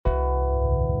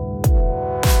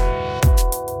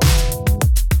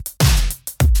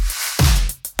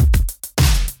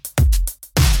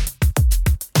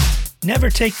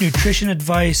Never take nutrition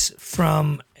advice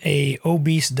from a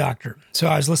obese doctor. So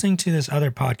I was listening to this other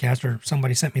podcast, or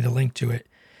somebody sent me the link to it,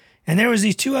 and there was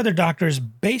these two other doctors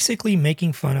basically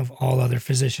making fun of all other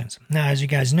physicians. Now, as you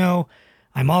guys know,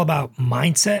 I'm all about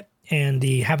mindset and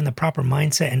having the proper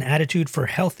mindset and attitude for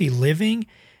healthy living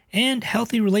and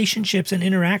healthy relationships and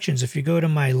interactions. If you go to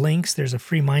my links, there's a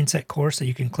free mindset course that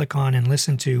you can click on and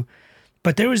listen to.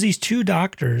 But there was these two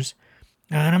doctors,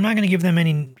 and I'm not going to give them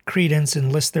any credence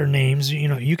and list their names. You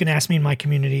know, you can ask me in my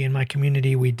community. In my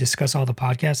community, we discuss all the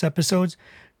podcast episodes.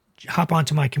 Hop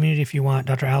onto my community if you want,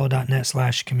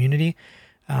 drallo.net/community.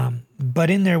 But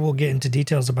in there, we'll get into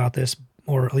details about this,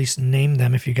 or at least name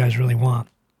them if you guys really want.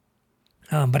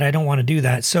 But I don't want to do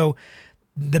that. So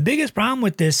the biggest problem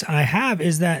with this I have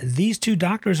is that these two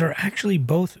doctors are actually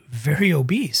both very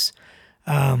obese.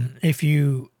 If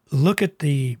you look at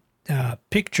the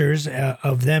pictures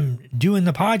of them doing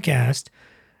the podcast,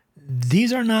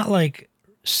 these are not like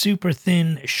super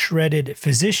thin, shredded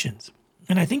physicians.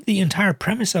 And I think the entire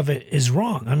premise of it is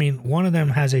wrong. I mean, one of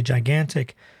them has a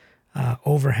gigantic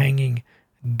overhanging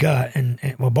gut, and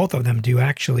well, both of them do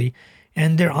actually.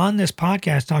 And they're on this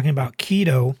podcast talking about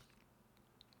keto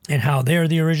and how they're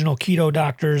the original keto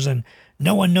doctors and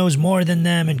no one knows more than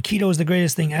them. And keto is the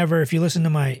greatest thing ever. If you listen to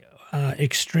my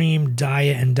extreme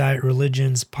diet and diet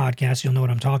religions podcast, you'll know what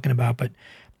I'm talking about. But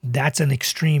that's an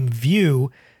extreme view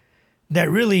that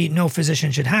really no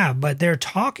physician should have. But they're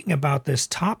talking about this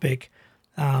topic.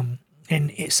 And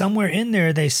somewhere in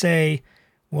there, they say,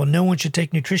 well, no one should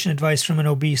take nutrition advice from an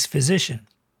obese physician.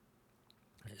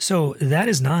 So that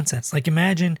is nonsense. Like,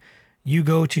 imagine you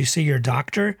go to see your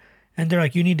doctor and they're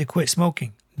like, you need to quit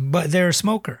smoking, but they're a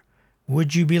smoker.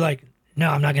 Would you be like, no,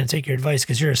 I'm not going to take your advice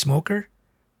because you're a smoker?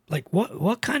 Like,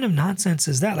 what kind of nonsense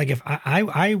is that? Like, if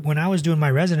I when I was doing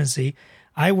my residency,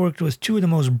 I worked with two of the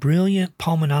most brilliant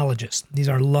pulmonologists. These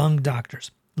are lung doctors,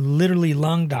 literally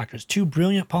lung doctors, two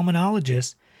brilliant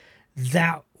pulmonologists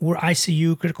that were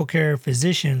ICU critical care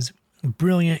physicians,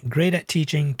 brilliant, great at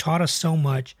teaching, taught us so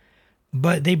much,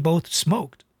 but they both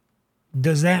smoked.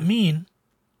 Does that mean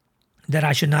that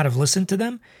I should not have listened to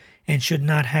them and should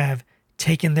not have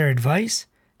taken their advice?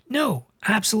 No,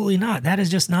 absolutely not. That is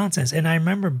just nonsense. And I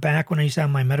remember back when I used to have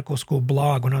my medical school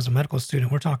blog, when I was a medical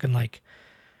student, we're talking like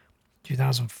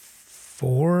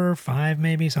 2004 or 5,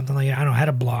 maybe, something like that. I don't know, I had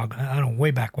a blog, I don't know,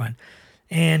 way back when.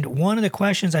 And one of the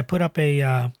questions, I put up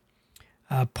a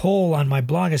poll on my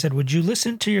blog. I said, would you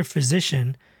listen to your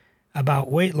physician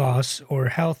about weight loss or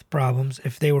health problems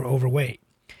if they were overweight?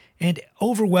 And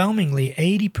overwhelmingly,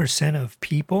 80% of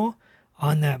people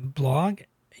on that blog,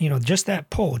 you know, just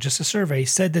that poll, just a survey,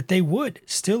 said that they would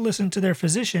still listen to their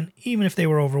physician even if they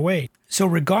were overweight. So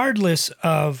regardless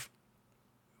of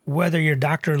whether your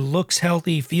doctor looks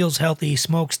healthy, feels healthy,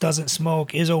 smokes, doesn't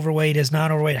smoke, is overweight, is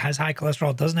not overweight, has high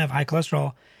cholesterol, doesn't have high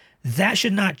cholesterol, that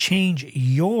should not change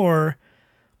your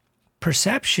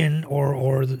perception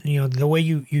or you know, the way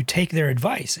you take their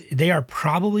advice. They are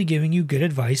probably giving you good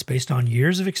advice based on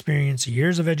years of experience,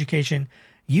 years of education.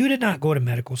 You did not go to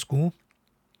medical school.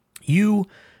 You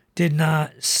did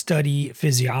not study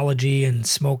physiology and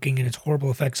smoking and its horrible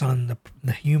effects on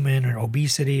the human, or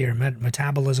obesity or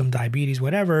metabolism, diabetes,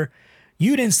 whatever.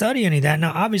 You didn't study any of that.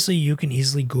 Now, obviously, you can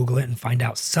easily Google it and find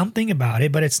out something about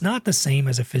it, but it's not the same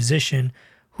as a physician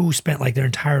who spent like their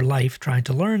entire life trying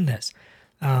to learn this.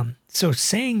 So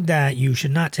saying that you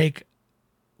should not take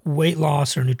weight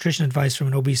loss or nutrition advice from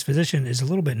an obese physician is a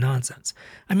little bit nonsense.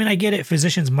 I mean, I get it.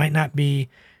 Physicians might not be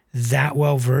that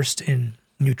well versed in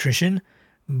nutrition,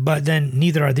 but then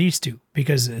neither are these two,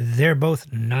 because they're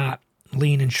both not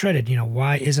lean and shredded. You know,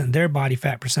 why isn't their body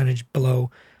fat percentage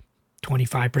below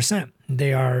 25%?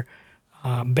 They are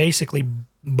basically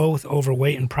both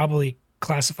overweight and probably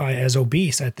classify as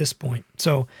obese at this point.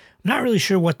 So I'm not really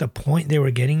sure what the point they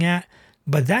were getting at,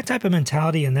 but that type of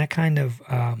mentality and that kind of,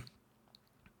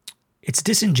 it's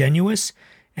disingenuous,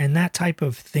 and that type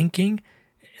of thinking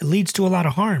leads to a lot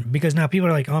of harm, because now people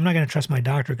are like, oh, I'm not going to trust my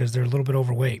doctor because they're a little bit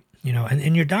overweight, you know,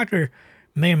 and your doctor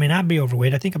may or may not be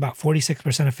overweight. I think about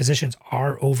 46% of physicians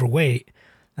are overweight,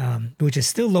 which is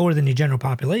still lower than the general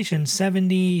population.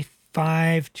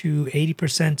 75 to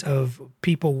 80% of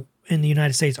people in the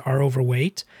United States are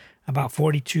overweight. About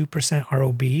 42% are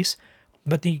obese.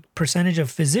 But the percentage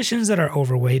of physicians that are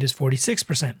overweight is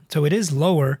 46%. So it is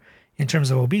lower in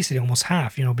terms of obesity, almost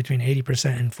half, you know, between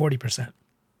 80% and 40%.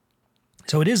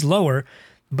 So it is lower,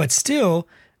 but still,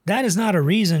 that is not a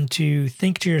reason to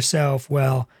think to yourself,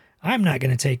 well, I'm not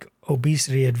going to take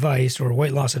obesity advice or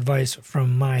weight loss advice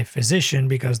from my physician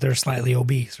because they're slightly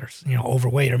obese or, you know,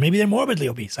 overweight, or maybe they're morbidly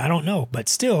obese. I don't know. But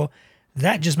still,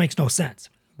 that just makes no sense.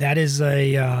 That is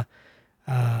a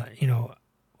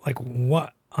Like,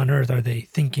 what on earth are they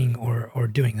thinking or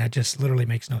doing? That just literally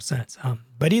makes no sense.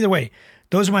 But either way,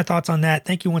 those are my thoughts on that.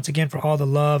 Thank you once again for all the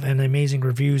love and amazing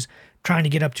reviews. Trying to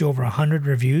get up to over 100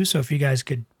 reviews. So if you guys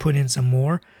could put in some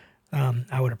more,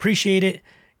 I would appreciate it.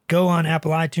 Go on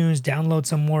Apple iTunes, download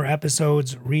some more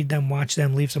episodes, read them, watch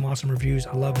them, leave some awesome reviews.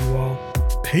 I love you all.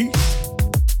 Peace.